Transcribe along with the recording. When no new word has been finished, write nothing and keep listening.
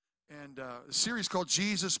and a series called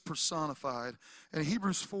Jesus Personified. And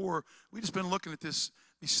Hebrews 4, we've just been looking at these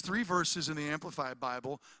 3 verses in the Amplified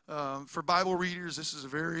Bible. For Bible readers, this is a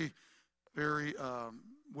very, very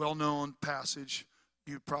well-known passage.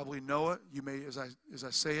 You probably know it. You may, as I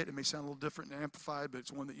say it, it may sound a little different in Amplified, but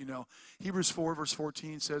it's one that you know. Hebrews 4, verse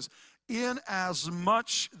 14 says,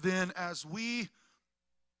 "Inasmuch then as we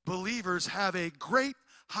believers have a great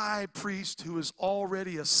high priest who is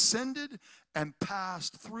already ascended and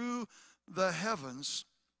passed through the heavens,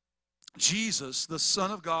 Jesus, the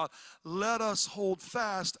Son of God, let us hold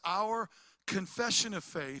fast our confession of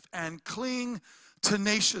faith and cling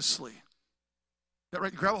tenaciously." That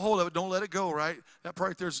right, grab a hold of it, don't let it go, right? That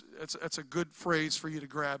part right that's a good phrase for you to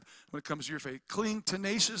grab when it comes to your faith. Cling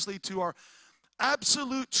tenaciously to our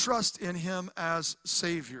absolute trust in him as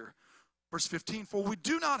Savior. Verse 15, "For we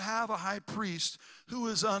do not have a high priest who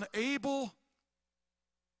is unable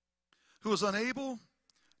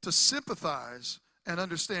to sympathize and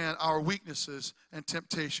understand our weaknesses and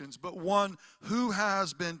temptations, but one who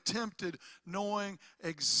has been tempted, knowing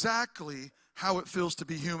exactly how it feels to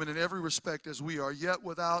be human in every respect as we are, yet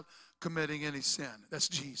without committing any sin." That's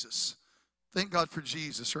Jesus. Thank God for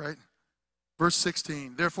Jesus, right? Verse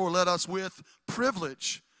 16, "Therefore let us with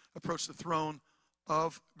privilege approach the throne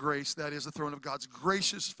of grace," that is the throne of God's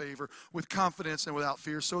gracious favor, "with confidence and without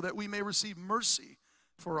fear, so that we may receive mercy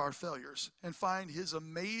for our failures and find his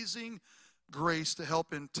amazing grace to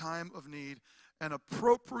help in time of need, an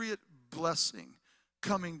appropriate blessing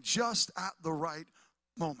coming just at the right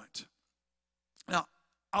moment." Now,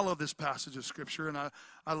 I love this passage of Scripture, and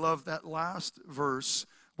I love that last verse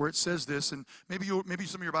where it says this, and maybe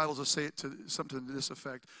some of your Bibles will say it to something to this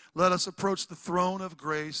effect. "Let us approach the throne of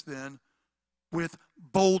grace then with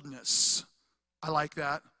boldness." I like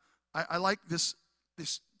that. I like this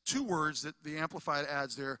 2 words that the Amplified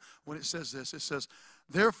adds there when it says this. It says,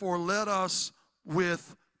 "Therefore let us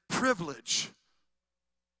with privilege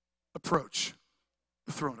approach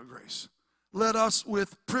the throne of grace." Let us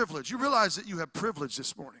with privilege. You realize that you have privilege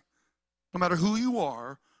this morning. No matter who you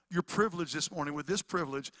are, you're privileged this morning with this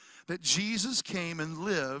privilege that Jesus came and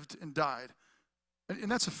lived and died.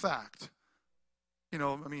 And that's a fact. You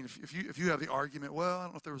know, I mean, if you have the argument, well, I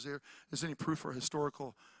don't know if there's any proof for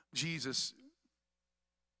historical Jesus,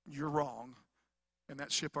 you're wrong. And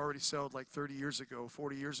that ship already sailed like 30 years ago,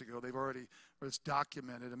 40 years ago. It's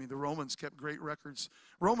documented. I mean, the Romans kept great records.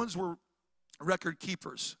 Romans were record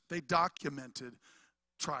keepers. They documented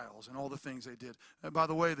trials and all the things they did. And by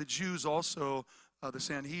the way, the Jews also, the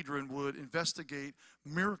Sanhedrin, would investigate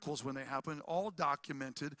miracles when they happened, all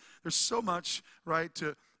documented. There's so much, right,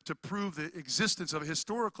 to prove the existence of a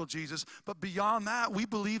historical Jesus. But beyond that, we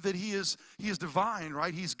believe that he is divine,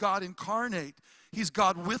 right? He's God incarnate. He's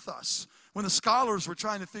God with us. When the scholars were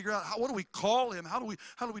trying to figure out what do we call him, how do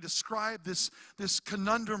we describe this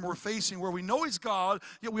conundrum we're facing, where we know he's God,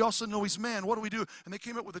 yet we also know he's man, what do we do? And they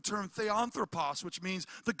came up with the term theanthropos, which means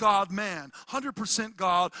the God-man. 100%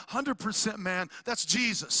 God, 100% man. That's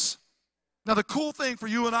Jesus. Now, the cool thing for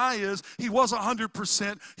you and I is he was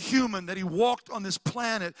 100% human, that he walked on this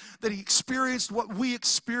planet, that he experienced what we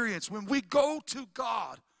experience. When we go to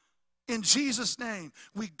God in Jesus' name,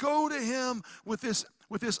 we go to him with this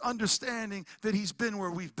understanding that he's been where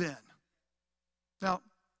we've been. Now,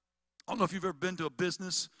 I don't know if you've ever been to a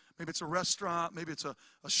business. Maybe it's a restaurant. Maybe it's a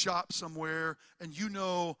shop somewhere, and you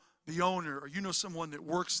know the owner, or you know someone that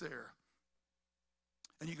works there.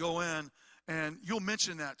 And you go in, and you'll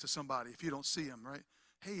mention that to somebody if you don't see him, right?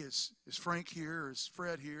 "Hey, is Frank here, or is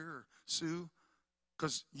Fred here, or Sue?"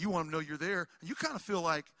 Because you want them to know you're there, and you kind of feel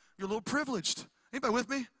like you're a little privileged. Anybody with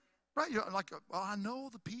me? Right? You're like, "Well, I know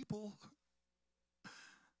the people."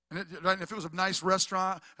 And if it was a nice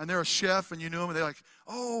restaurant and they're a chef and you knew them and they're like,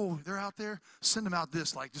 "Oh, they're out there, send them out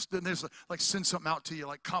this." Like send something out to you,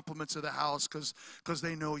 like compliments of the house because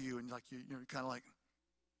they know you. And you're kind of like,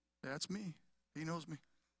 "That's me. He knows me."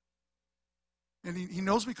 And he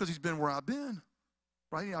knows me because he's been where I've been,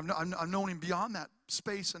 right? I've known him beyond that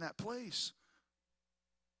space and that place.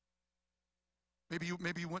 Maybe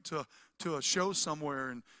you went to a show somewhere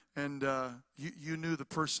and you knew the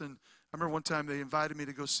person. I remember one time they invited me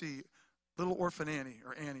to go see Little Orphan Annie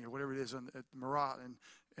or whatever it is at Marat,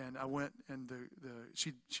 and I went, and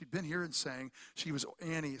she'd been here and sang. She was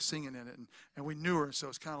Annie singing in it, and we knew her, so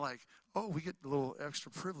it's kind of like, oh, we get a little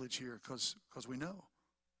extra privilege here because we know.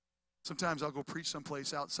 Sometimes I'll go preach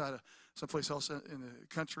someplace else in the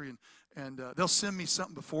country, and they'll send me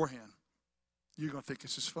something beforehand. You're going to think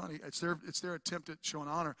it's just funny. It's their attempt at showing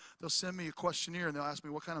honor. They'll send me a questionnaire, and they'll ask me,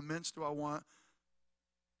 what kind of mints do I want?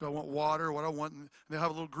 Do I want water? What I want? And they have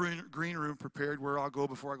a little green room prepared where I'll go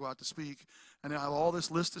before I go out to speak. And they have all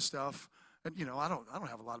this list of stuff. And I don't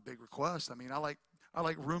have a lot of big requests. I mean, I like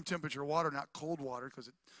room temperature water, not cold water, because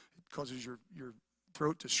it causes your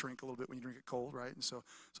throat to shrink a little bit when you drink it cold, right? And so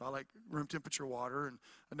I like room temperature water, and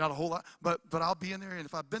not a whole lot. But I'll be in there, and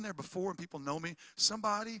if I've been there before and people know me,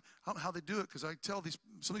 somebody, I don't know how they do it, because I tell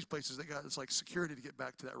some of these places, it's like security to get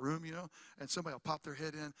back to that room, and somebody will pop their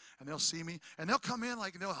head in, and they'll see me, and they'll come in,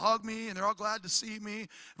 and they'll hug me, and they're all glad to see me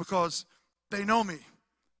because they know me.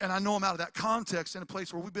 And I know them out of that context in a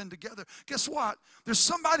place where we've been together. Guess what? There's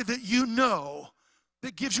somebody that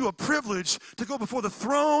that gives you a privilege to go before the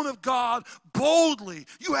throne of God boldly.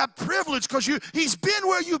 You have privilege because he's been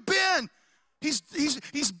where you've been. He's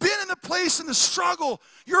been in the place in the struggle,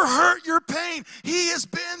 your hurt, your pain. He has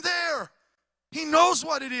been there. He knows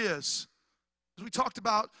what it is. As we talked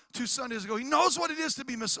about 2 Sundays ago, he knows what it is to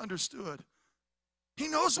be misunderstood. He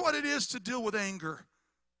knows what it is to deal with anger.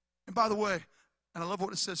 And by the way, and I love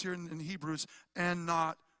what it says here in Hebrews, and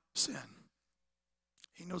not sin.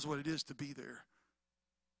 He knows what it is to be there.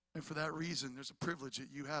 And for that reason, there's a privilege that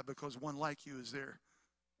you have because one like you is there.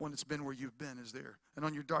 One that's been where you've been is there. And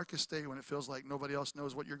on your darkest day when it feels like nobody else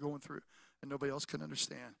knows what you're going through and nobody else can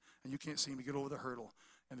understand and you can't seem to get over the hurdle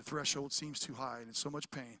and the threshold seems too high and it's so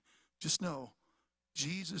much pain, just know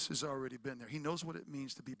Jesus has already been there. He knows what it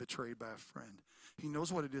means to be betrayed by a friend. He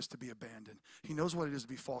knows what it is to be abandoned. He knows what it is to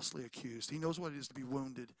be falsely accused. He knows what it is to be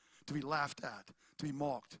wounded, to be laughed at, to be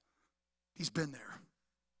mocked. He's been there.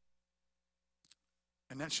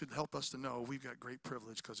 And that should help us to know we've got great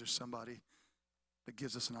privilege because there's somebody that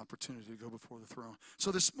gives us an opportunity to go before the throne.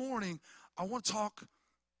 So this morning, I want to talk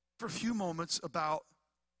for a few moments about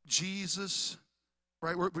Jesus,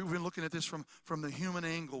 right? We've been looking at this from the human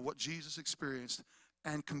angle, what Jesus experienced,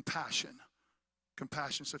 and compassion.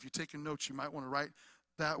 Compassion. So if you're taking notes, you might want to write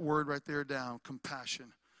that word right there down,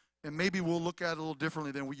 compassion. And maybe we'll look at it a little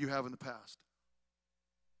differently than what you have in the past.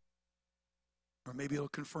 Or maybe it'll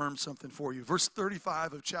confirm something for you. Verse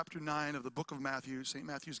 35 of chapter 9 of the book of Matthew, St.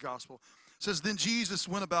 Matthew's Gospel, says, Then Jesus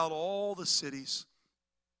went about all the cities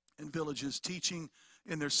and villages, teaching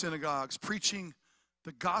in their synagogues, preaching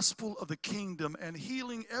the gospel of the kingdom, and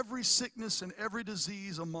healing every sickness and every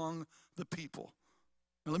disease among the people.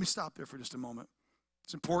 Now let me stop there for just a moment.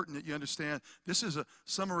 It's important that you understand this is a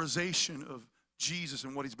summarization of Jesus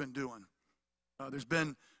and what he's been doing. There's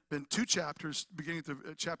been 2 chapters, beginning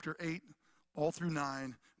at chapter 8, all through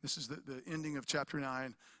 9. This is the ending of chapter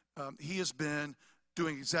 9. He has been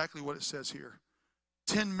doing exactly what it says here.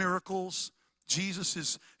 10 miracles.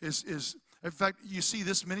 Jesus is in fact, you see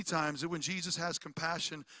this many times, that when Jesus has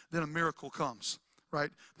compassion, then a miracle comes, right?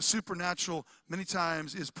 The supernatural many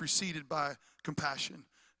times is preceded by compassion.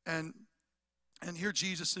 And here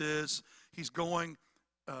Jesus is, he's going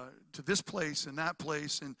to this place and that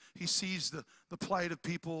place, and he sees the plight of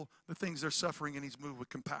people, the things they're suffering, and he's moved with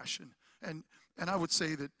compassion. And I would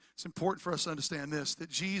say that it's important for us to understand this, that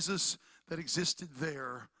Jesus that existed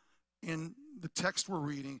there in the text we're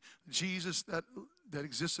reading, Jesus that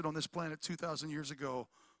existed on this planet 2,000 years ago,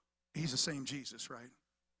 he's the same Jesus, right?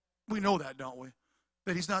 We know that, don't we?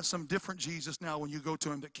 That he's not some different Jesus now when you go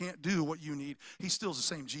to him that can't do what you need. He's still the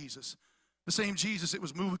same Jesus. The same Jesus that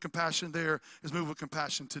was moved with compassion there is moved with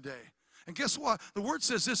compassion today. And guess what? The word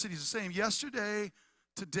says this, that he's the same yesterday,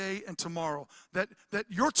 today, and tomorrow. That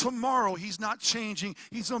your tomorrow, he's not changing.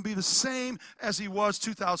 He's going to be the same as he was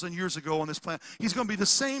 2,000 years ago on this planet. He's going to be the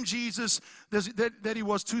same Jesus that he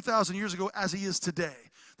was 2,000 years ago as he is today.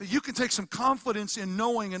 That you can take some confidence in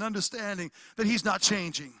knowing and understanding that he's not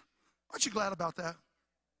changing. Aren't you glad about that?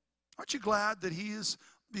 Aren't you glad that he is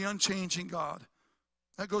the unchanging God?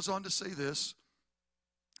 That goes on to say this.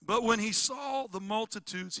 But when he saw the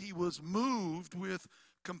multitudes, he was moved with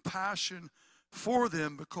compassion for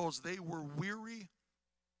them because they were weary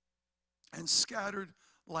and scattered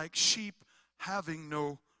like sheep having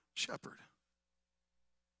no shepherd.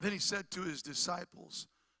 Then he said to his disciples,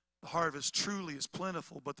 the harvest truly is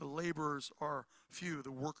plentiful, but the laborers are few,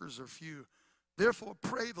 the workers are few. Therefore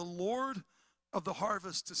pray the Lord of the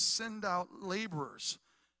harvest to send out laborers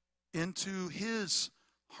into his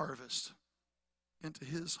harvest. Into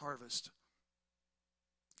his harvest.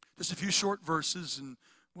 Just a few short verses, and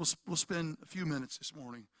we'll spend a few minutes this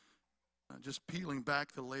morning just peeling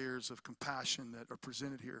back the layers of compassion that are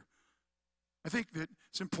presented here. I think that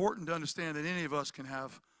it's important to understand that any of us can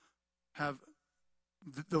have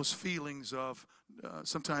those feelings of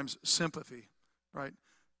sometimes sympathy, right?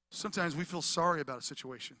 Sometimes we feel sorry about a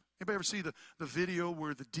situation. Anybody ever see the video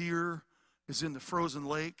where the deer is in the frozen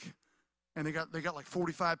lake And they got like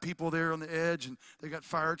 45 people there on the edge, and they got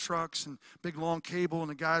fire trucks and big long cable, and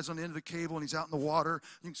the guy's on the end of the cable, and he's out in the water.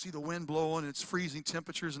 You can see the wind blowing, and it's freezing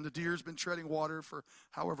temperatures, and the deer's been treading water for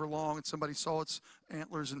however long, and somebody saw its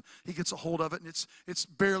antlers, and he gets a hold of it, and it's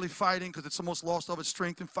barely fighting because it's almost lost all its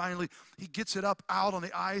strength, and finally he gets it up out on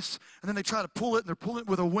the ice, and then they try to pull it, and they're pulling it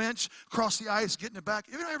with a winch across the ice, getting it back.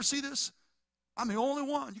 Anybody ever see this? I'm the only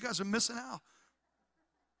one. You guys are missing out.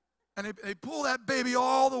 And they pull that baby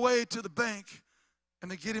all the way to the bank, and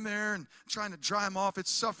they get him there and trying to dry him off. It's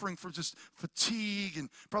suffering from just fatigue, and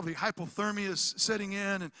probably hypothermia is setting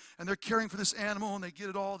in, and they're caring for this animal, and they get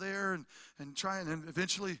it all there and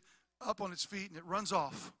eventually up on its feet, and it runs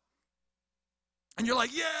off. And you're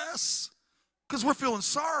like, yes, because we're feeling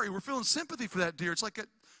sorry. We're feeling sympathy for that deer. It's like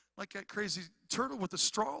that crazy turtle with the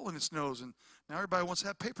straw in its nose, and now everybody wants to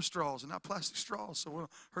have paper straws and not plastic straws, so we'll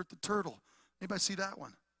hurt the turtle. Anybody see that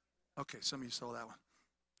one? Okay, some of you saw that one.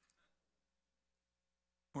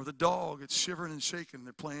 Or the dog, it's shivering and shaking.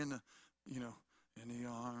 They're playing in the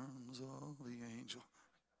arms of the angel.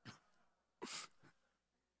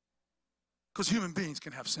 Because human beings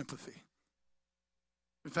can have sympathy.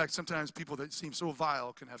 In fact, sometimes people that seem so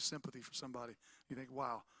vile can have sympathy for somebody. You think,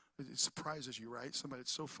 wow, it surprises you, right? Somebody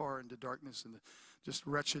that's so far into darkness and just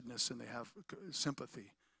wretchedness, and they have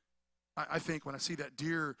sympathy. I think when I see that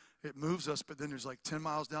deer, it moves us, but then there's like 10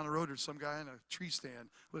 miles down the road, there's some guy in a tree stand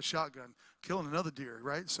with a shotgun killing another deer,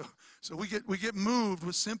 right? So we get moved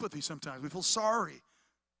with sympathy sometimes. We feel sorry.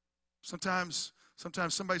 Sometimes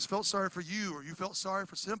somebody's felt sorry for you, or you felt sorry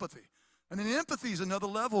for sympathy. And then empathy is another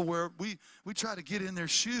level where we try to get in their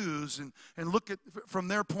shoes and look at from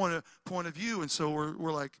their point of view. And so we're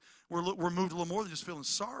moved a little more than just feeling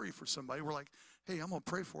sorry for somebody. We're like, hey, I'm going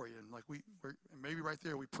to pray for you. And like we're maybe right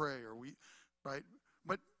there we pray, or right?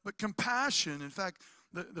 But compassion, in fact,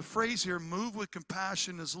 the phrase here, move with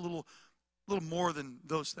compassion, is a little more than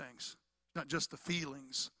those things. Not just the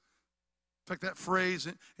feelings. In fact, that phrase,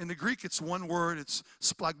 in the Greek, it's one word, it's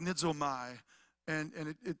splagnizomai. And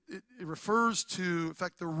it refers to, in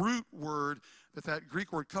fact, the root word that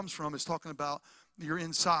Greek word comes from is talking about your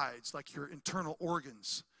insides, like your internal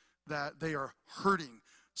organs, that they are hurting.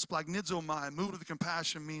 Splagnizomai, moved with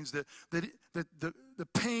compassion, means that the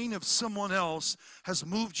pain of someone else has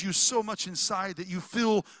moved you so much inside that you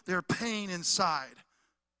feel their pain inside,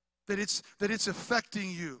 that it's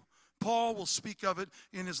affecting you. Paul will speak of it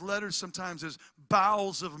in his letters sometimes as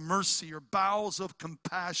bowels of mercy or bowels of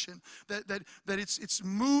compassion, that it's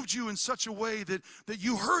moved you in such a way that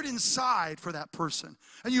you hurt inside for that person.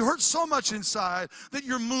 And you hurt so much inside that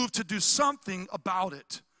you're moved to do something about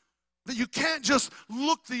it. That you can't just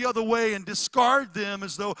look the other way and discard them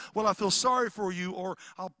as though, well, I feel sorry for you, or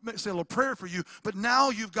I'll say a little prayer for you, but now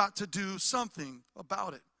you've got to do something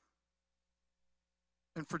about it.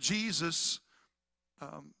 And for Jesus,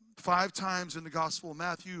 5 times in the Gospel of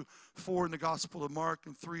Matthew, 4 in the Gospel of Mark,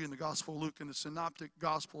 and 3 in the Gospel of Luke. In the Synoptic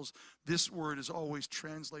Gospels, this word is always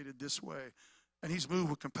translated this way. And he's moved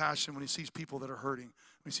with compassion when he sees people that are hurting,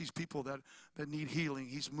 when he sees people that need healing.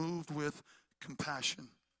 He's moved with compassion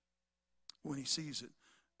when he sees it.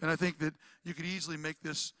 And I think that you could easily make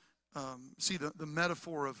this, see the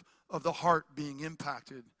metaphor of the heart being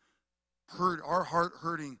impacted, our heart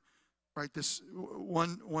hurting, right? This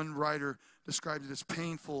one writer described it as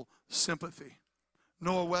painful sympathy.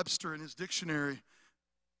 Noah Webster, in his dictionary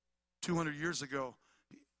 200 years ago,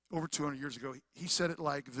 over 200 years ago, he said it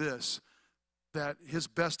like this, that his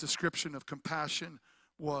best description of compassion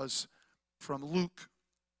was from Luke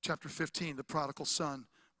chapter 15, the prodigal son,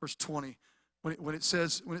 verse 20. When it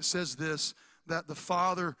says this, that the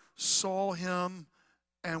father saw him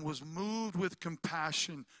and was moved with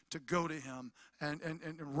compassion to go to him and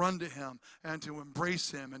run to him and to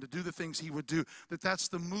embrace him and to do the things he would do, that's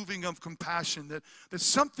the moving of compassion, that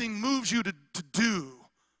something moves you to do,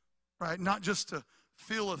 right? Not just to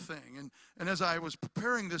feel a thing. And as I was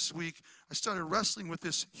preparing this week, I started wrestling with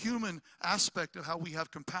this human aspect of how we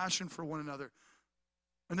have compassion for one another.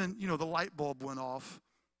 And then, the light bulb went off.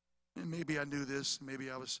 And maybe I knew this. Maybe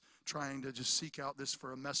I was trying to just seek out this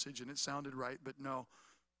for a message, and it sounded right, but no.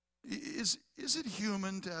 Is it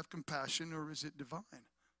human to have compassion, or is it divine?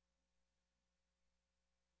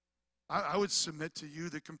 I would submit to you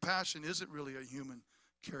that compassion isn't really a human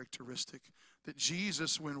characteristic. That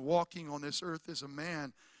Jesus, when walking on this earth as a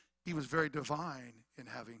man, he was very divine in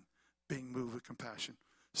being moved with compassion.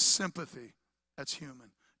 Sympathy, that's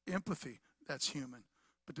human. Empathy, that's human.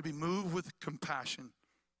 But to be moved with compassion,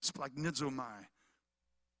 splagnizomai,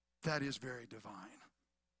 that is very divine.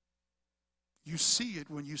 You see it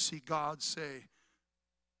when you see God say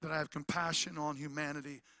that I have compassion on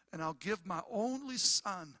humanity, and I'll give my only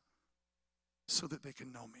son so that they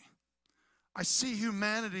can know me. I see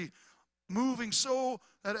humanity moving so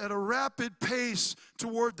at a rapid pace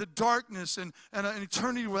toward the darkness and an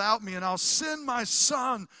eternity without me, and I'll send my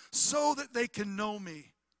Son so that they can know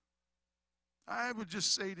me. I would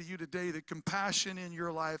just say to you today that compassion in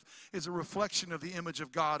your life is a reflection of the image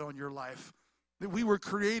of God on your life. That we were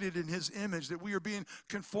created in His image, that we are being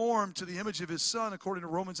conformed to the image of His Son, according to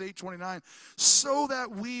Romans 8:29, so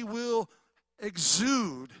that we will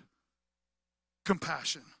exude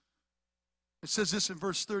compassion. It says this in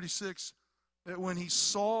verse 36, that when He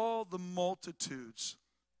saw the multitudes,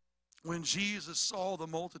 when Jesus saw the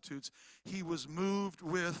multitudes, He was moved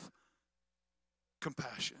with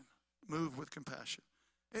compassion. Moved with compassion.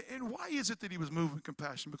 And why is it that He was moved with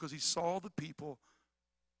compassion? Because He saw the people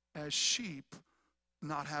as sheep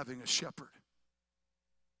not having a shepherd.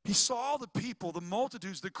 He saw the people, the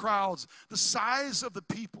multitudes, the crowds, the size of the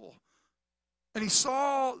people. And He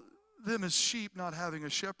saw them as sheep not having a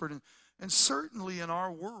shepherd. And certainly in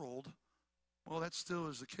our world, well, that still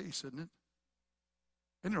is the case, isn't it?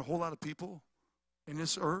 Isn't there a whole lot of people in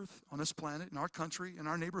this earth, on this planet, in our country, in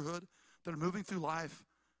our neighborhood, that are moving through life,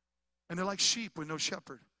 and they're like sheep with no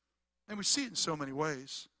shepherd? And we see it in so many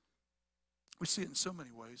ways. We see it in so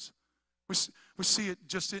many ways. We see it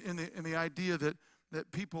just in the idea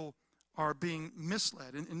that people are being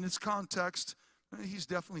misled. In this context, He's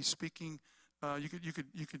definitely speaking. We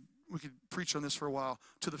could preach on this for a while,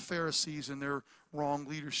 to the Pharisees and their wrong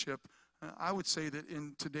leadership. I would say that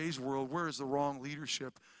in today's world, where is the wrong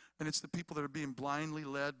leadership? And it's the people that are being blindly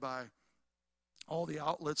led by all the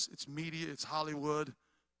outlets. It's media, it's Hollywood,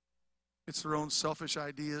 it's their own selfish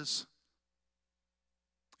ideas.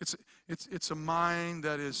 It's a mind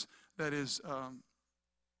that is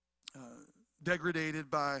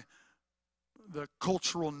degraded by the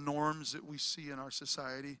cultural norms that we see in our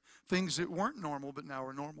society. Things that weren't normal, but now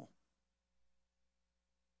are normal.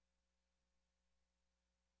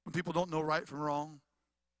 When people don't know right from wrong,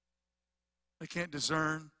 they can't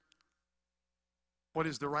discern what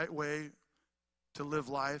is the right way to live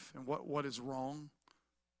life and what is wrong.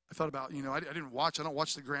 I thought about, I don't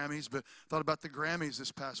watch the Grammys, but thought about the Grammys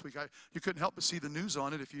this past week. You couldn't help but see the news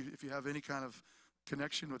on it if you have any kind of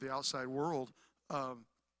connection with the outside world.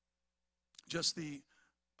 Just the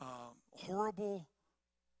horrible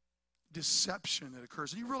deception that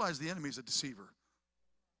occurs. And you realize the enemy is a deceiver.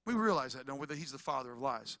 We realize that, don't we? That he's the father of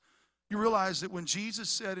lies. You realize that when Jesus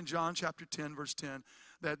said in John chapter 10, verse 10,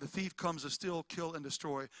 that the thief comes to steal, kill, and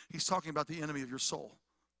destroy, He's talking about the enemy of your soul.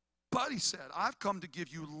 But He said, I've come to give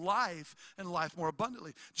you life and life more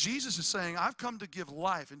abundantly. Jesus is saying, I've come to give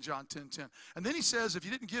life in John 10:10. And then He says, if you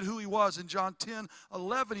didn't get who He was in John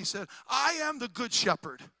 10:11, He said, I am the good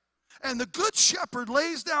shepherd. And the good shepherd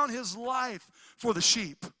lays down his life for the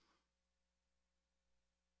sheep.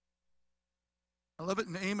 I love it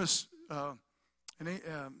in Amos, and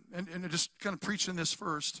just kind of preaching this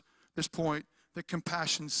point, that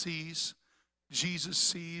compassion sees. Jesus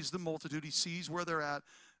sees the multitude. He sees where they're at.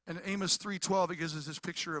 And Amos 3:12, it gives us this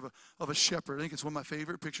picture of a shepherd. I think it's one of my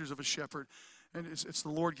favorite pictures of a shepherd. And it's the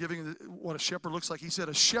Lord giving what a shepherd looks like. He said,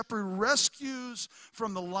 a shepherd rescues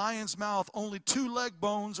from the lion's mouth only 2 leg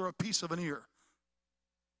bones or a piece of an ear.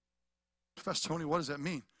 Professor Tony, what does that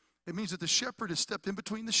mean? It means that the shepherd has stepped in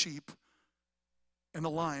between the sheep and the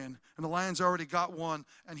lion's already got one,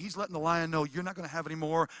 and he's letting the lion know, you're not going to have any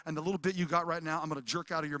more, and the little bit you got right now, I'm going to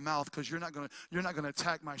jerk out of your mouth because you're not going to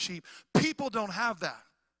attack my sheep. People don't have that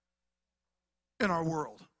in our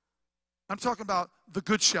world. I'm talking about the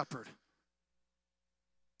good shepherd.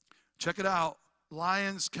 Check it out.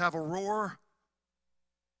 Lions have a roar.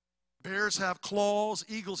 Bears have claws.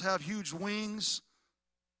 Eagles have huge wings.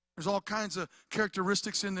 There's all kinds of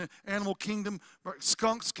characteristics in the animal kingdom.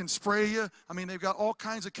 Skunks can spray you. I mean, they've got all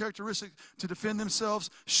kinds of characteristics to defend themselves.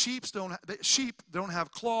 Sheep don't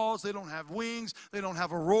have claws. They don't have wings. They don't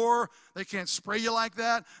have a roar. They can't spray you like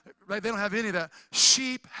that. They don't have any of that.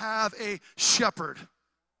 Sheep have a shepherd.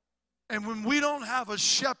 And when we don't have a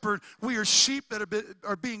shepherd, we are sheep that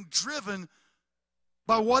are being driven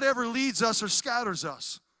by whatever leads us or scatters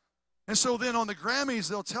us. And so then on the Grammys,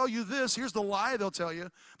 they'll tell you this. Here's the lie they'll tell you,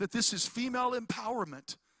 that this is female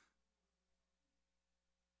empowerment.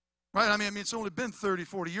 Right? I mean, it's only been 30,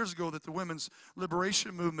 40 years ago that the women's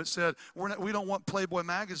liberation movement said, we don't want Playboy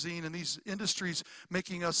magazine and these industries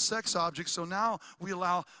making us sex objects, so now we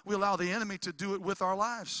allow the enemy to do it with our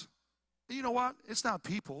lives. And you know what? It's not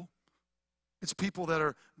people. It's people that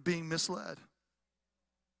are being misled.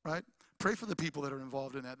 Right? Pray for the people that are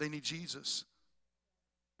involved in that. They need Jesus.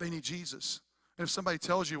 They need Jesus. And if somebody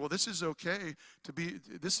tells you, well, this is okay to be,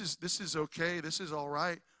 this is okay, this is all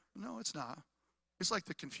right. No, it's not. It's like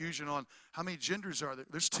the confusion on how many genders are there.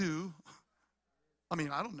 There's 2. I mean,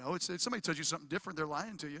 I don't know. It's somebody tells you something different, they're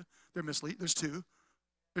lying to you. They're misleading. There's 2.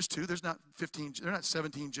 There's 2. There's not 15. They're not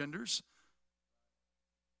 17 genders.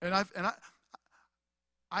 And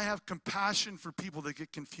I have compassion for people that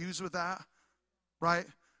get confused with that, right?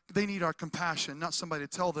 They need our compassion, not somebody to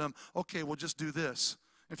tell them, okay, well, just do this.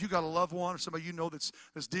 If you got a loved one or somebody you know that's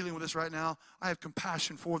dealing with this right now, I have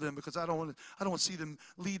compassion for them because I don't want to see them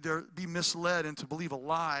be misled and to believe a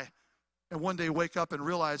lie, and one day wake up and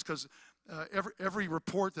realize, because every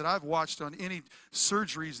report that I've watched on any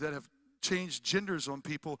surgeries that have changed genders on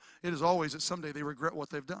people, it is always that someday they regret what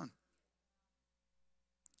they've done.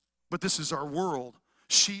 But this is our world.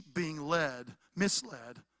 Sheep being led,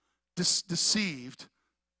 misled, deceived,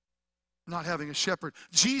 not having a shepherd.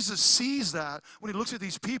 Jesus sees that when he looks at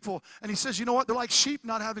these people and he says, you know what? They're like sheep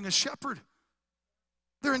not having a shepherd.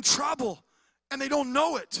 They're in trouble and they don't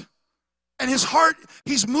know it. And his heart,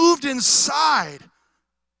 he's moved inside,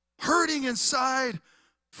 hurting inside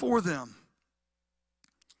for them.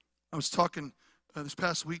 I was talking this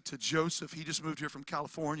past week to Joseph. He just moved here from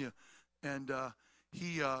California, and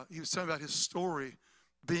he was telling about his story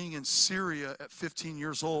being in Syria at 15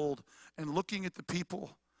 years old and looking at the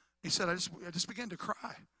people. He said, I just began to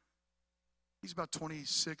cry. He's about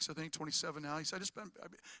 26, I think, 27 now. He said,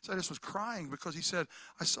 I just was crying because he said,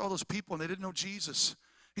 I saw those people and they didn't know Jesus.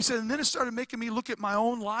 He said, and then it started making me look at my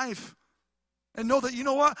own life and know that, you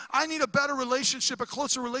know what? I need a better relationship, a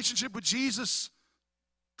closer relationship with Jesus.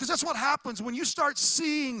 Because that's what happens when you start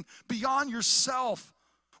seeing beyond yourself.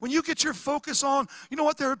 When you get your focus on, you know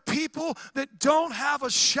what? There are people that don't have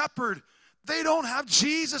a shepherd. They don't have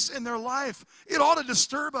Jesus in their life. It ought to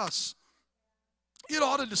disturb us. It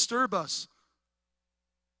ought to disturb us.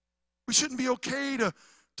 We shouldn't be okay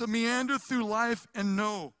to meander through life and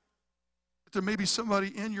know that there may be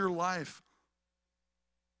somebody in your life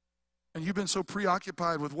and you've been so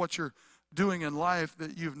preoccupied with what you're doing in life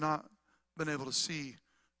that you've not been able to see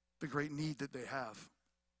the great need that they have.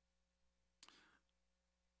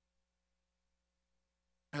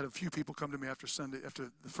 I had a few people come to me after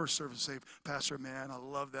the first service, and say, Pastor, man, I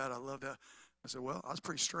love that. I said, well, I was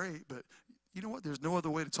pretty straight, but you know what? There's no other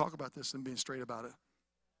way to talk about this than being straight about it.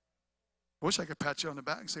 I wish I could pat you on the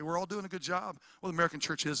back and say, we're all doing a good job. Well, the American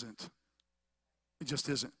church isn't. It just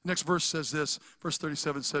isn't. Next verse says this. Verse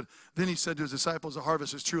 37 said, then he said to his disciples, the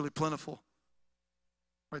harvest is truly plentiful.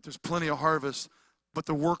 Right? There's plenty of harvest, but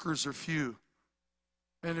the workers are few.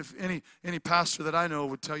 And if any pastor that I know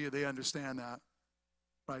would tell you they understand that.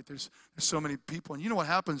 Right? There's so many people. And you know what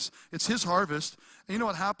happens? It's his harvest. And you know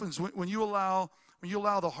what happens when you allow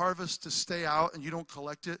the harvest to stay out and you don't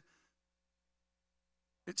collect it?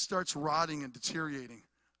 It starts rotting and deteriorating.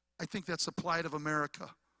 I think that's the plight of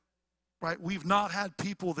America. Right? We've not had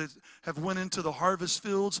people that have went into the harvest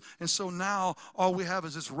fields, and so now all we have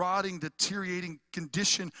is this rotting, deteriorating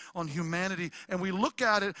condition on humanity, and we look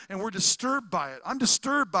at it and we're disturbed by it. I'm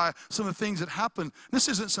disturbed by some of the things that happen. This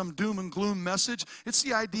isn't some doom and gloom message. It's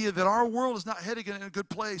the idea that our world is not heading in a good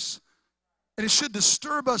place, and it should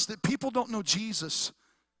disturb us that people don't know Jesus.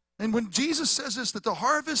 And when Jesus says this, that the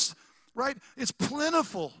harvest, right, it's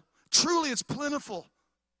plentiful. Truly, it's plentiful.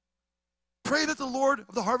 Pray that the Lord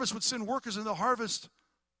of the harvest would send workers into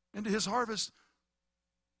his harvest.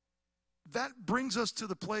 That brings us to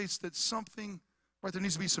the place that something, right, there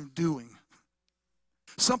needs to be some doing.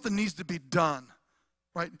 Something needs to be done,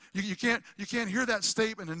 right? You can't hear that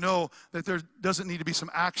statement and know that there doesn't need to be some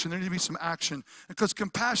action. There needs to be some action. Because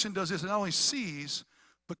compassion does this. It not only sees,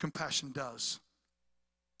 but compassion does.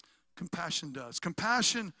 Compassion does.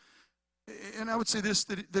 Compassion, and I would say this,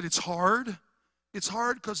 that it's hard. It's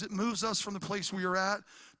hard because it moves us from the place we are at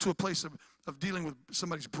to a place of dealing with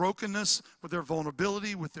somebody's brokenness, with their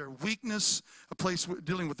vulnerability, with their weakness, a place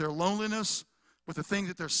dealing with their loneliness, with the things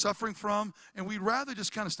that they're suffering from, and we'd rather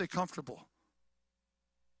just kind of stay comfortable.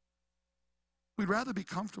 We'd rather be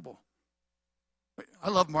comfortable. I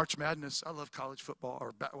love March Madness. I love college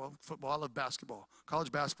football, football. I love basketball.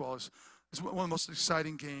 College basketball is one of the most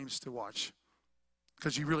exciting games to watch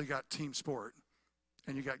because you really got team sport.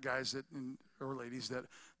 And you got guys or ladies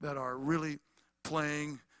that are really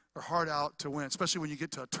playing their heart out to win, especially when you get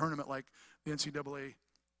to a tournament like the NCAA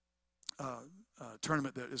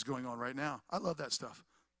tournament that is going on right now. I love that stuff.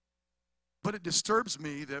 But it disturbs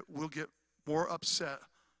me that we'll get more upset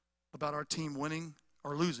about our team winning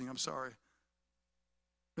or losing,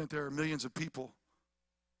 that there are millions of people.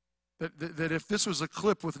 That if this was a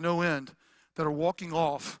clip with no end, that are walking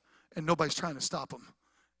off and nobody's trying to stop them.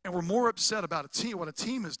 And we're more upset about what a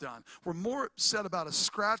team has done. We're more upset about a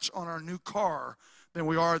scratch on our new car than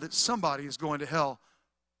we are that somebody is going to hell.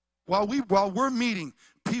 While we're meeting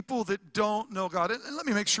people that don't know God, and let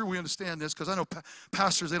me make sure we understand this, because I know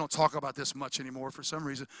pastors, they don't talk about this much anymore for some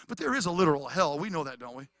reason, but there is a literal hell. We know that,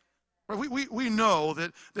 don't we? We know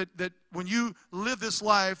that when you live this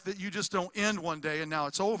life, that you just don't end one day and now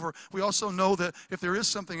it's over. We also know that if there is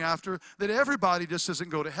something after, that everybody just doesn't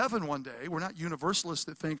go to heaven one day. We're not universalists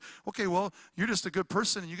that think, okay, well, you're just a good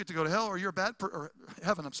person and you get to go to hell, or you're a bad or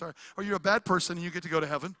heaven, I'm sorry, or you're a bad person and you get to go to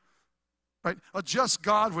heaven. Right? A just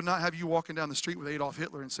God would not have you walking down the street with Adolf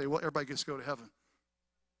Hitler and say, well, everybody gets to go to heaven.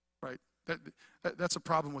 Right? That's a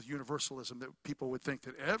problem with universalism, that people would think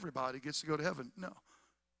that everybody gets to go to heaven. No.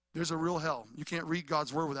 There's a real hell. You can't read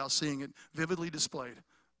God's word without seeing it vividly displayed.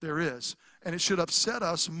 There is. And it should upset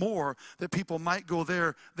us more that people might go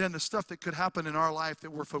there than the stuff that could happen in our life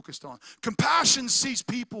that we're focused on. Compassion sees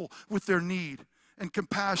people with their need, and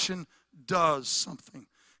compassion does something.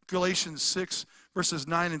 Galatians 6, verses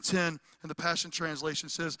 9 and 10 in the Passion Translation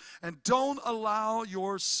says, and don't allow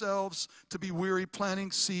yourselves to be weary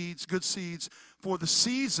planting seeds, good seeds, for the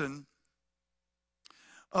season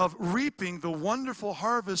of reaping the wonderful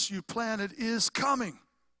harvest you planted is coming.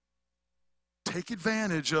 Take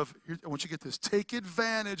advantage of, I want you to get this, take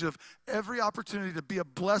advantage of every opportunity to be a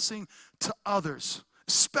blessing to others,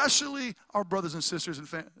 especially our brothers and sisters and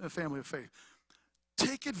family of faith.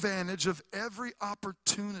 Take advantage of every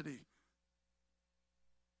opportunity.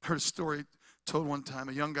 I heard a story told one time.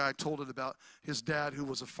 A young guy told it about his dad, who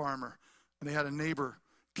was a farmer, and they had a neighbor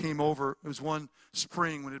came over. It was one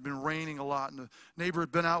spring when it had been raining a lot, and the neighbor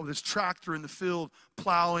had been out with his tractor in the field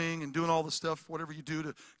plowing and doing all the stuff, whatever you do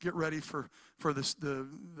to get ready for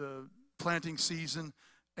the planting season,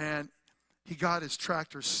 and he got his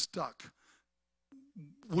tractor stuck,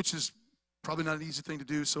 which is probably not an easy thing to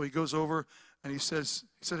do. So he goes over and he said,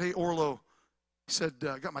 hey, Orlo, he said,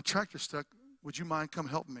 I got my tractor stuck. Would you mind come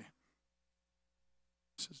helping me?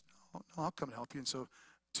 He says, no, I'll come and help you. And so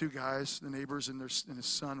two guys, the neighbors and his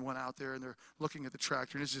son, went out there, and they're looking at the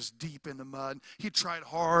tractor, and it's just deep in the mud. He tried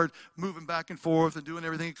hard, moving back and forth and doing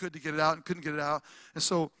everything he could to get it out, and couldn't get it out. And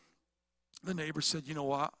so the neighbor said, you know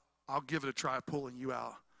what? I'll give it a try pulling you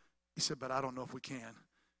out. He said, but I don't know if we can.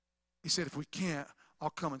 He said, if we can't,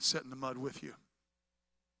 I'll come and sit in the mud with you.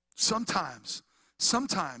 Sometimes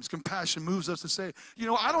compassion moves us to say, you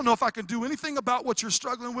know, I don't know if I can do anything about what you're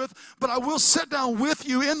struggling with, but I will sit down with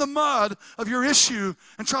you in the mud of your issue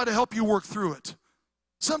and try to help you work through it.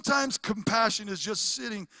 Sometimes compassion is just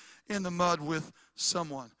sitting in the mud with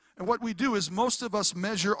someone. And what we do is most of us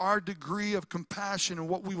measure our degree of compassion and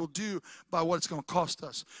what we will do by what it's going to cost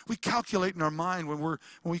us. We calculate in our mind when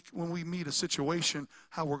we meet a situation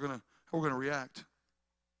how we're going to react.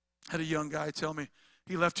 I had a young guy tell me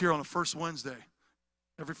he left here on the first Wednesday.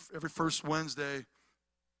 Every first Wednesday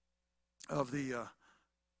of the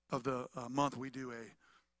month, we do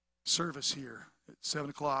a service here at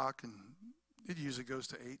 7 o'clock, and it usually goes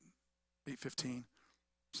to 8:15,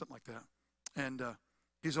 something like that. And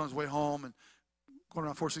he's on his way home and going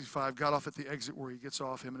around 465, got off at the exit where he gets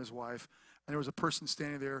off, him and his wife, and there was a person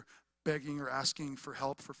standing there begging or asking for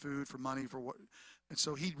help, for food, for money, for what. And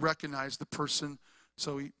so he recognized the person.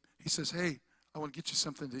 So he says, hey, I want to get you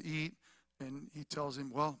something to eat. And he tells him,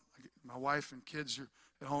 well, my wife and kids are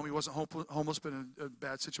at home. He wasn't homeless, but in a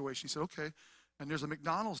bad situation. He said, okay. And there's a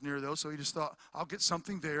McDonald's near, though, so he just thought, I'll get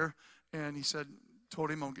something there. And he said, told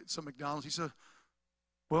him, I'll get some McDonald's. He said,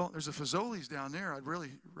 well, there's a Fazoli's down there.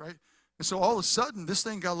 Right? And so all of a sudden, this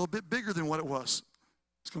thing got a little bit bigger than what it was.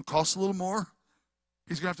 It's going to cost a little more.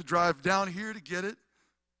 He's going to have to drive down here to get it.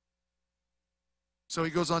 So he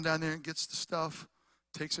goes on down there and gets the stuff,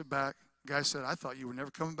 takes it back. The guy said, I thought you were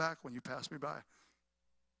never coming back when you passed me by.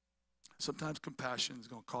 Sometimes compassion is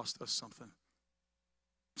going to cost us something.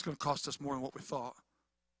 It's going to cost us more than what we thought.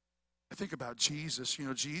 I think about Jesus. You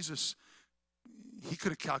know, Jesus, he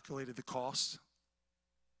could have calculated the cost.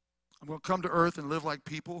 I'm going to come to earth and live like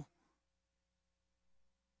people.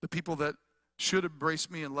 The people that should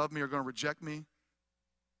embrace me and love me are going to reject me.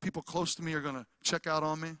 People close to me are going to check out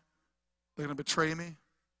on me. They're going to betray me.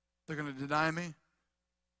 They're going to deny me.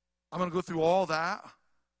 I'm going to go through all that.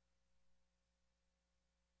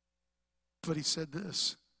 But he said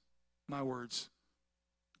this, my words,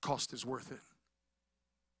 cost is worth it.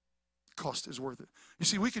 Cost is worth it. You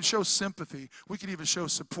see, we can show sympathy. We can even show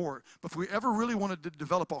support. But if we ever really want to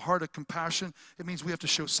develop a heart of compassion, it means we have to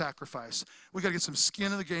show sacrifice. We got to get some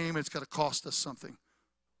skin in the game, and it's got to cost us something.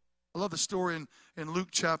 I love the story in Luke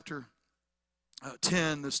chapter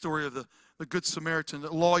 10, the story of the Good Samaritan.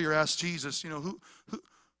 The lawyer asked Jesus, you know,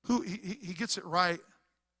 who he gets it right?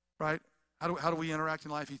 How do we interact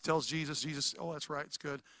in life? He tells Jesus, oh, that's right, it's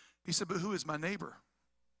good. He said, but who is my neighbor?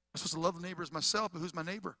 I'm supposed to love the neighbor as myself, but who's my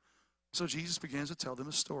neighbor? So Jesus begins to tell them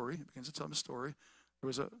a story. He begins to tell them a story. There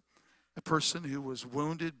was a person who was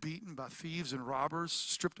wounded, beaten by thieves and robbers,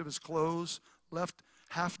 stripped of his clothes, left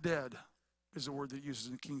half dead, is the word that it uses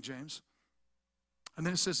in King James. And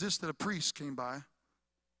then it says this, that a priest came by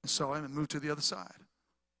and saw him and moved to the other side.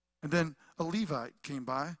 And then a Levite came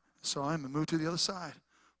by, saw him and moved to the other side.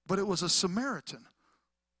 But it was a Samaritan,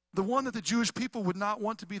 the one that the Jewish people would not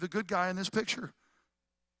want to be the good guy in this picture.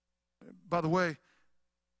 By the way,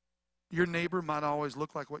 your neighbor might always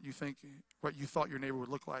look like what you thought your neighbor would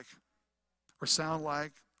look like, or sound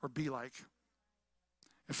like, or be like.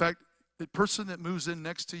 In fact, the person that moves in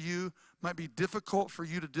next to you might be difficult for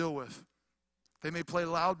you to deal with. They may play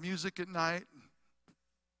loud music at night,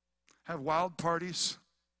 have wild parties.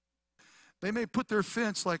 They may put their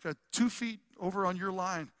fence like 2 feet over on your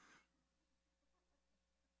line.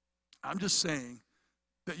 I'm just saying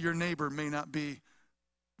that your neighbor may not be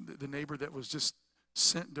the neighbor that was just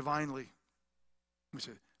sent divinely. Let me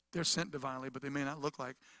say, they're sent divinely, but they may not look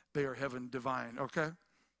like they are heaven divine, okay?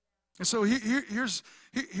 And so here's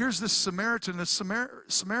this Samaritan. The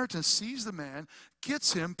Samaritan sees the man,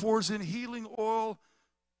 gets him, pours in healing oil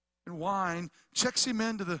and wine, checks him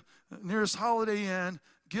into the nearest Holiday Inn,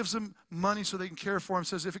 gives him money so they can care for him,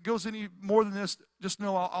 says, if it goes any more than this, just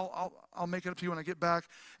know I'll make it up to you when I get back,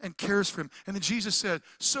 and cares for him. And then Jesus said,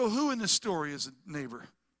 so who in this story is a neighbor?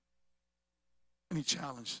 And he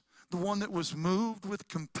challenged, the one that was moved with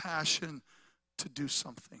compassion to do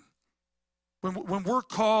something. When we're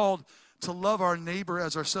called to love our neighbor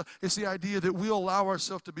as ourselves, it's the idea that we allow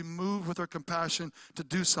ourselves to be moved with our compassion to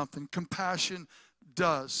do something. Compassion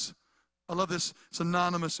does. I love this. It's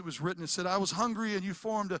anonymous. It was written. It said, I was hungry and you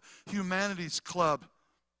formed a humanities club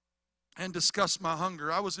and discussed my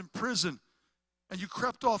hunger. I was in prison and you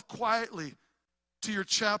crept off quietly to your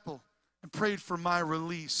chapel and prayed for my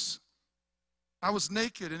release. I was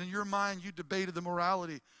naked and in your mind you debated the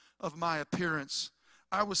morality of my appearance.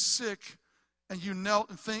 I was sick and you knelt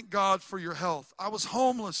and thanked God for your health. I was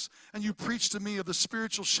homeless, and you preached to me of the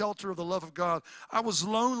spiritual shelter of the love of God. I was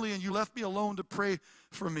lonely, and you left me alone to pray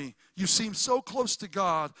for me. You seem so close to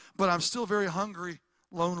God, but I'm still very hungry,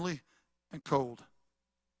 lonely, and cold.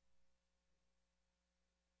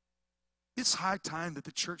 It's high time that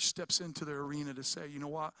the church steps into the arena to say, you know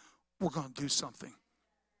what? We're going to do something.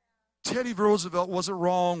 Teddy Roosevelt wasn't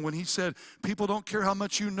wrong when he said, people don't care how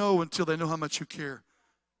much you know until they know how much you care.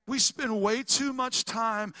 We spend way too much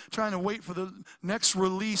time trying to wait for the next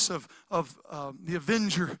release of the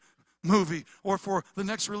Avenger movie, or for the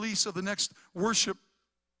next release of the next worship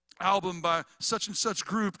album by such and such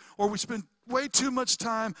group, or we spend way too much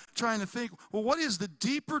time trying to think, well, what is the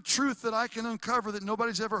deeper truth that I can uncover that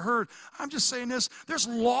nobody's ever heard? I'm just saying this, there's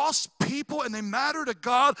lost people and they matter to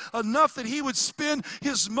God enough that he would spend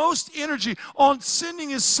his most energy on sending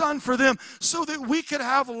his son for them so that we could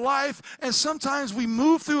have life. And sometimes we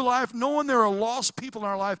move through life knowing there are lost people in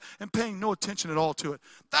our life and paying no attention at all to it.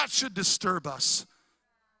 That should disturb us.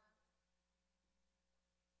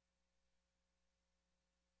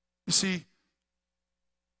 You see,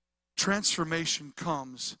 transformation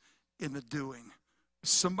comes in the doing.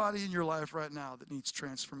 There's somebody in your life right now that needs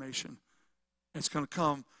transformation. And it's going to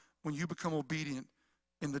come when you become obedient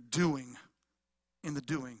in the doing. In the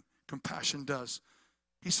doing. Compassion does.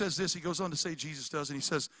 He says this, he goes on to say, Jesus does, and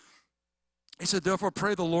he said, therefore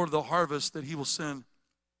pray the Lord of the harvest that he will send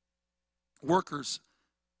workers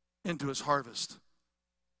into his harvest.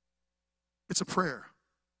 It's a prayer.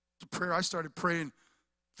 It's a prayer I started praying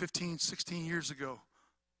 15, 16 years ago.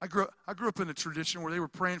 I grew up in a tradition where they were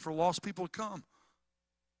praying for lost people to come.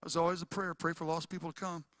 It was always a prayer, pray for lost people to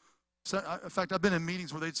come. So, in fact, I've been in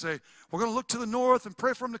meetings where they'd say, we're going to look to the north and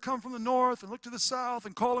pray for them to come from the north, and look to the south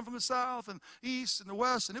and call them from the south and east and the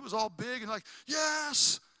west. And it was all big and like,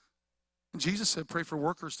 yes. And Jesus said, pray for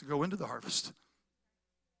workers to go into the harvest.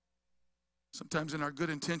 Sometimes in our good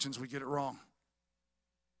intentions, we get it wrong.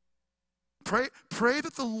 Pray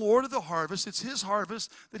that the Lord of the harvest, it's his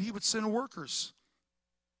harvest, that he would send workers.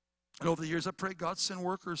 And over the years, I prayed, God, send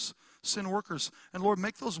workers. And Lord,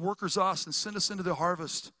 make those workers us and send us into the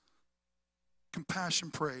harvest. Compassion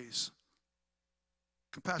prays.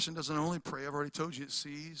 Compassion doesn't only pray. I've already told you it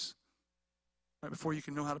sees. Right before you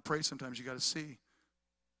can know how to pray, sometimes you got to see.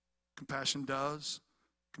 Compassion does.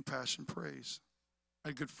 Compassion prays. I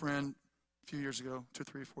had a good friend a few years ago, 2,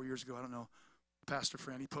 3, 4 years ago, I don't know, a pastor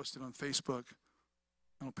friend. He posted on Facebook.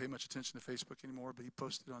 I don't pay much attention to Facebook anymore, but he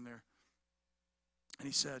posted on there. And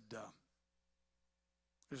he said,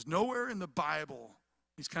 there's nowhere in the Bible,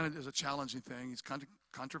 there's a challenging thing, he's kind of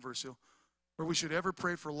controversial, where we should ever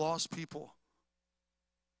pray for lost people.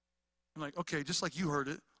 I'm like, okay, just like you heard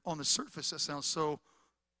it, on the surface that sounds so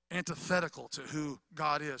antithetical to who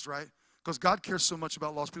God is, right? Because God cares so much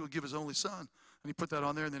about lost people, He gave His only Son. And He put that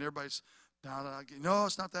on there, and then everybody's, no,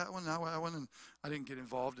 it's not that one, not that one. And I didn't get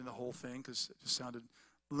involved in the whole thing because it just sounded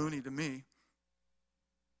loony to me.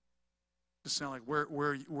 It just sounded like, where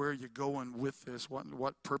are you going with this?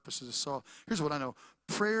 What purpose is it solve? Here's what I know.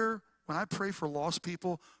 Prayer, when I pray for lost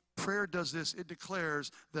people, prayer does this. It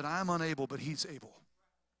declares that I'm unable, but He's able.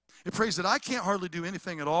 It prays that I can't hardly do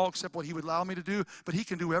anything at all except what He would allow me to do, but He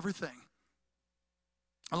can do everything.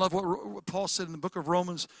 I love what Paul said in the book of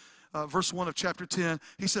Romans, verse 1 of chapter 10.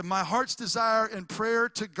 He said, my heart's desire and prayer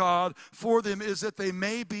to God for them is that they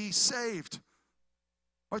may be saved.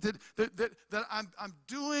 Right? That I'm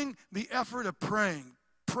doing the effort of praying.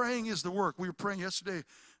 Praying is the work. We were praying yesterday,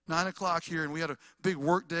 9 o'clock here, and we had a big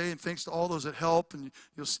work day, and thanks to all those that help, and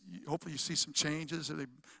hopefully you see some changes. They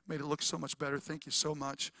made it look so much better. Thank you so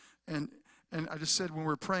much. And I just said when we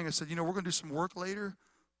were praying, I said, we're going to do some work later,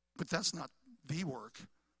 but that's not the work.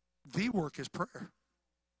 The work is prayer,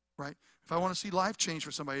 right? If I want to see life change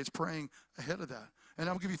for somebody, it's praying ahead of that. And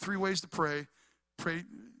I'm going to give you 3 ways to pray. Pray.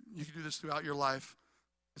 You can do this throughout your life.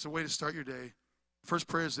 It's a way to start your day. First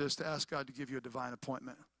prayer is this, to ask God to give you a divine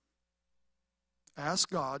appointment. Ask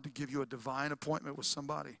God to give you a divine appointment with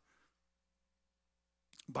somebody.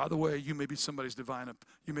 By the way, you may be somebody's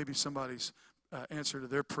answer to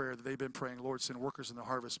their prayer that they've been praying, Lord, send workers in the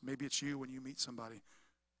harvest. Maybe it's you when you meet somebody.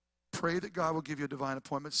 Pray that God will give you a divine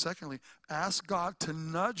appointment. Secondly, ask God to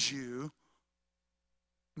nudge you,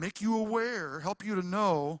 make you aware, help you to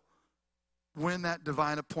know when that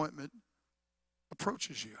divine appointment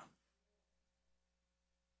approaches you.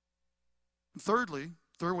 And thirdly,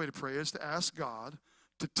 third way to pray is to ask God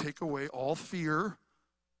to take away all fear.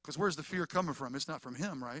 Because where's the fear coming from? It's not from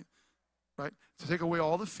Him, right? Right? To take away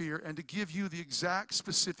all the fear and to give you the exact,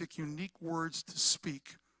 specific, unique words to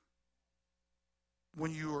speak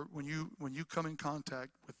when you come in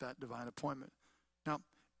contact with that divine appointment. Now,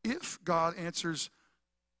 if God answers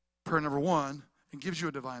prayer number 1 and gives you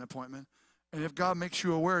a divine appointment, and if God makes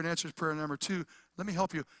you aware and answers prayer number 2, let me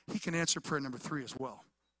help you. He can answer prayer number 3 as well.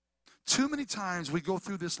 Too many times we go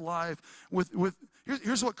through this life with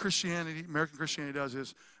here's what Christianity, American Christianity does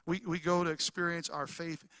is we go to experience our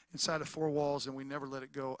faith inside of 4 walls and we never let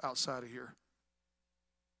it go outside of here.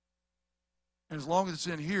 And as long as it's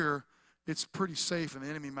in here, it's pretty safe and the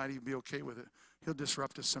enemy might even be okay with it. He'll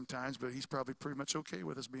disrupt us sometimes, but he's probably pretty much okay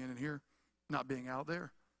with us being in here, not being out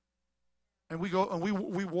there. And we go and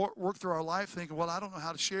we work through our life thinking, well, I don't know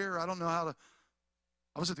how to share. I don't know how to.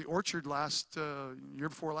 I was at the Orchard year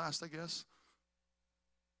before last, I guess.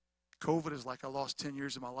 COVID is like I lost 10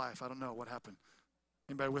 years of my life. I don't know what happened.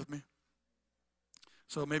 Anybody with me?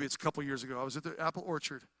 So maybe it's a couple years ago. I was at the apple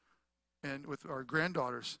orchard and with our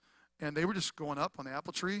granddaughters, and they were just going up on the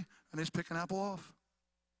apple tree, and they just pick an apple off.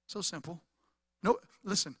 So simple. No,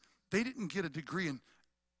 listen, they didn't get a degree in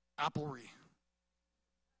applery.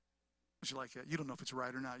 You like that? You don't know if it's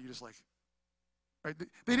right or not. You just like, right?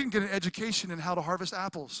 They didn't get an education in how to harvest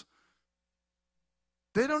apples.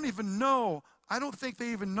 They don't even know. I don't think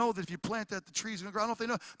they even know that if you plant that, the tree's going to grow. I don't know if they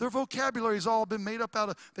know. Their vocabulary has all been made up out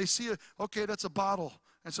of, they see okay, that's a bottle.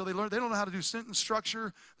 And so they don't know how to do sentence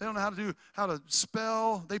structure. They don't know how to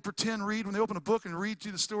spell. They pretend read. When they open a book and read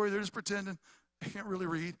through the story, they're just pretending. They can't really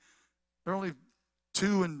read. They're only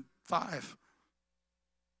 2 and 5.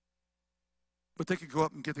 But they could go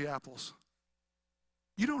up and get the apples.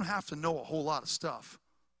 You don't have to know a whole lot of stuff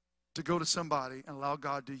to go to somebody and allow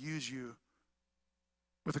God to use you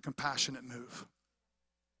with a compassionate move.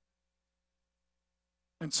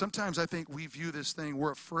 And sometimes I think we view this thing,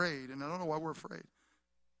 we're afraid, and I don't know why we're afraid.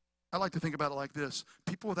 I like to think about it like this.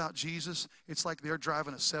 People without Jesus, it's like they're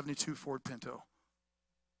driving a 72 Ford Pinto.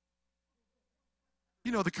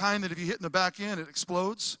 You know, the kind that if you hit in the back end, it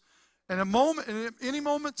explodes. And in any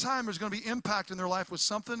moment in time, there's going to be impact in their life with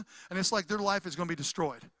something, and it's like their life is going to be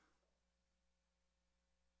destroyed.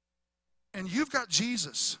 And you've got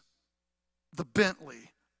Jesus, the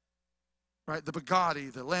Bentley, right? The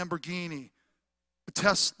Bugatti, the Lamborghini, the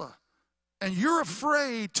Tesla. And you're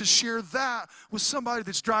afraid to share that with somebody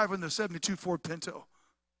that's driving the 72 Ford Pinto.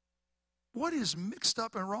 What is mixed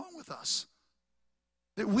up and wrong with us?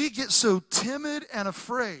 That we get so timid and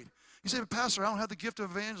afraid. You say, but Pastor, I don't have the gift of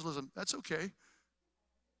evangelism. That's okay.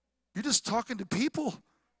 You're just talking to people.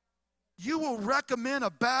 You will recommend a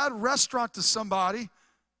bad restaurant to somebody,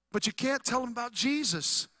 but you can't tell them about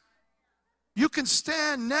Jesus. You can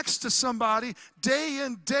stand next to somebody day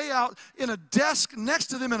in, day out in a desk next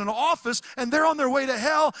to them in an office, and they're on their way to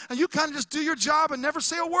hell, and you kind of just do your job and never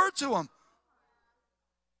say a word to them.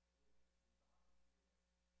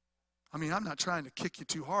 I mean, I'm not trying to kick you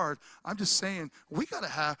too hard. I'm just saying we got to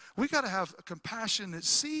have a compassion that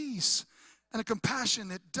sees, and a compassion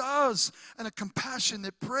that does, and a compassion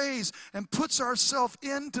that prays and puts ourselves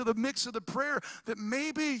into the mix of the prayer, that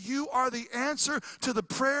maybe you are the answer to the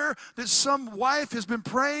prayer that some wife has been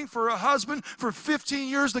praying for a husband for 15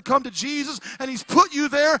 years to come to Jesus, and he's put you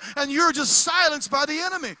there, and you're just silenced by the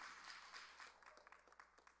enemy.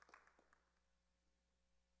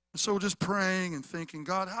 So just praying and thinking,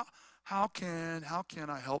 God, how can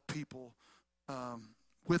I help people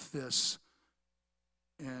with this?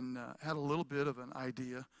 And had a little bit of an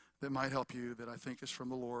idea that might help you that I think is from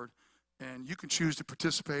the Lord. And you can choose to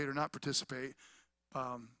participate or not participate.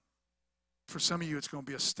 For some of you, it's going to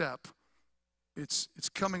be a step. It's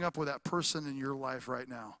coming up with that person in your life right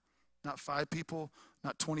now. Not 5 people,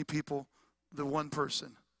 not 20 people, the one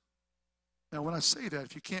person. Now, when I say that,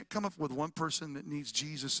 if you can't come up with one person that needs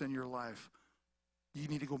Jesus in your life, you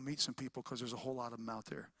need to go meet some people, because there's a whole lot of them out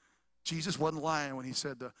there. Jesus wasn't lying when he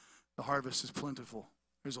said the harvest is plentiful.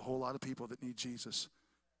 There's a whole lot of people that need Jesus.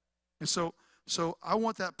 And so I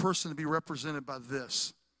want that person to be represented by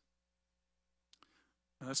this.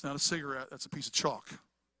 Now, that's not a cigarette. That's a piece of chalk.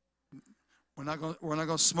 We're not going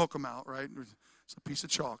to smoke them out, right? It's a piece of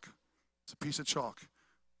chalk. It's a piece of chalk.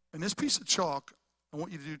 And this piece of chalk, I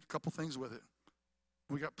want you to do a couple things with it.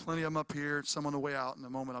 We got plenty of them up here. Some on the way out. In a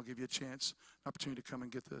moment, I'll give you a chance, an opportunity to come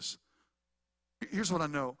and get this. Here's what I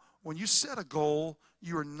know. When you set a goal,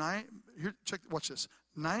 you are watch this.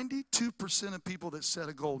 92% of people that set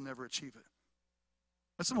a goal never achieve it.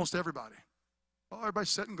 That's almost everybody. Oh, everybody's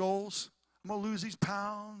setting goals. I'm going to lose these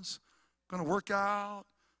pounds. I'm going to work out.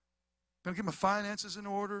 I'm going to get my finances in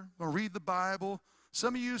order. I'm going to read the Bible.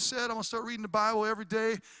 Some of you said, I'm going to start reading the Bible every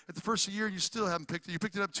day at the first of the year, and you still haven't picked it. You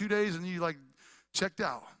picked it up 2 days, and you checked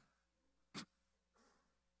out.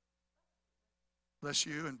 Bless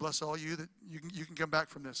you, and bless all you that you can come back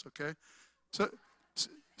from this, okay?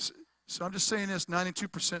 So I'm just saying this,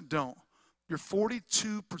 92% don't. You're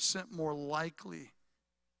 42% more likely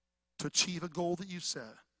to achieve a goal that you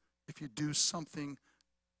set if you do something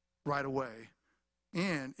right away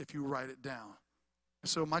and if you write it down.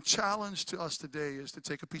 So my challenge to us today is to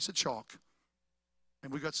take a piece of chalk,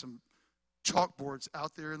 and we got some chalkboards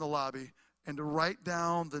out there in the lobby, and to write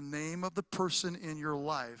down the name of the person in your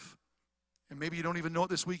life. And maybe you don't even know it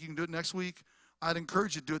this week. You can do it next week. I'd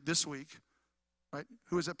encourage you to do it this week. Right?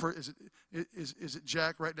 Who is that person? Is it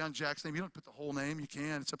Jack? Write down Jack's name. You don't put the whole name. You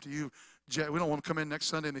can. It's up to you. Jack, we don't want to come in next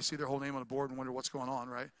Sunday and they see their whole name on the board and wonder what's going on,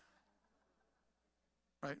 right?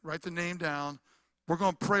 Right? Write the name down. We're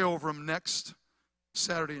going to pray over them next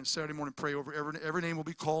Saturday and Saturday morning. Pray over every name will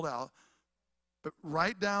be called out. But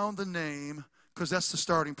write down the name, because that's the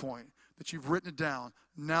starting point, that you've written it down.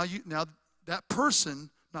 Now that person,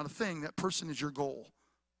 not a thing, that person is your goal.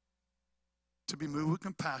 To be moved with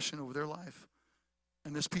compassion over their life.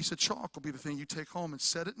 And this piece of chalk will be the thing you take home and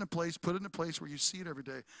set it in a place, put it in a place where you see it every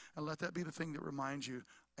day. And let that be the thing that reminds you,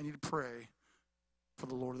 I need to pray for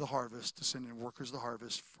the Lord of the harvest to send in workers of the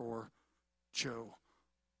harvest for Joe.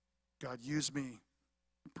 God, use me.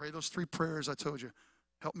 Pray those 3 prayers I told you.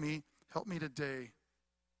 Help me today.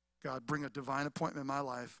 God, bring a divine appointment in my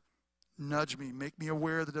life. Nudge me. Make me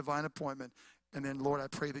aware of the divine appointment. And then, Lord, I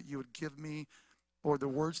pray that you would give me, Lord, the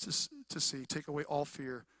words to see. Take away all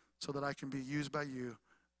fear so that I can be used by you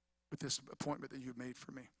with this appointment that you've made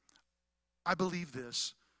for me. I believe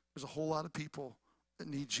this. There's a whole lot of people that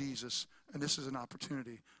need Jesus, and this is an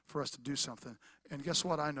opportunity for us to do something. And guess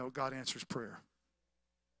what? I know God answers prayer.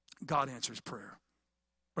 God answers prayer.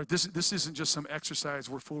 Right? This isn't just some exercise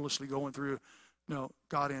we're foolishly going through. No,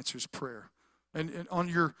 God answers prayer. And on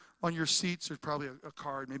your seats, there's probably a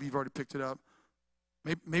card. Maybe you've already picked it up.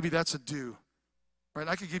 Maybe that's a do. Right?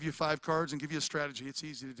 I could give you 5 cards and give you a strategy. It's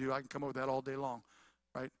easy to do. I can come up with that all day long.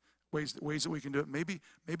 Right? Ways that we can do it. Maybe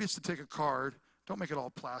it's to take a card. Don't make it all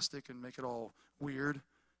plastic and make it all weird.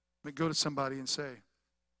 Go to somebody and say,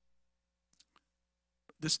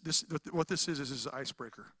 what this is an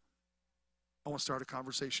icebreaker. I want to start a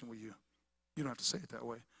conversation with you. You don't have to say it that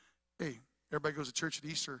way. Hey, everybody goes to church at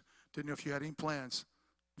Easter. Didn't know if you had any plans.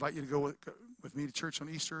 Invite you to go with me to church on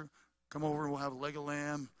Easter. Come over and we'll have a leg of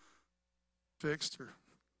lamb fixed, or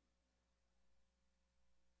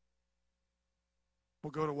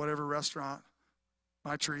we'll go to whatever restaurant.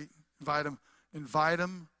 My treat. Invite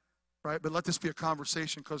them, right? But let this be a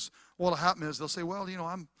conversation, because what'll happen is they'll say, well,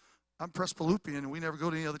 I'm Presbyterian and we never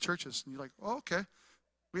go to any other churches. And you're like, oh, okay.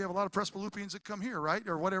 We have a lot of Presbyterians that come here, right?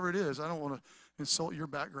 Or whatever it is. I don't want to insult your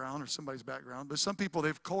background or somebody's background, but some people,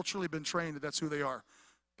 they've culturally been trained that that's who they are.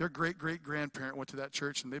 Their great-great-grandparent went to that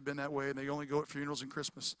church, and they've been that way, and they only go at funerals and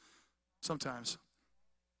Christmas sometimes.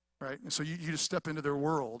 right? And so you just step into their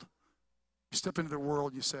world. You step into their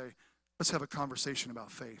world, you say, let's have a conversation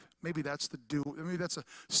about faith. Maybe that's maybe that's a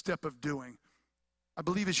step of doing. I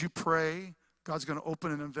believe as you pray, God's going to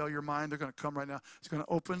open and unveil your mind. They're going to come right now. He's going to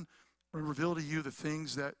open and reveal to you the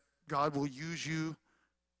things that God will use you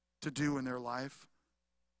to do in their life.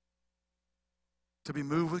 To be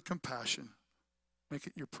moved with compassion. Make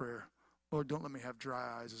it your prayer. Lord, don't let me have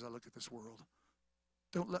dry eyes as I look at this world.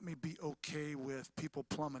 Don't let me be okay with people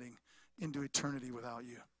plummeting into eternity without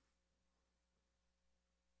you.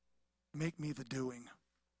 Make me the doing.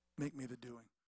 Make me the doing.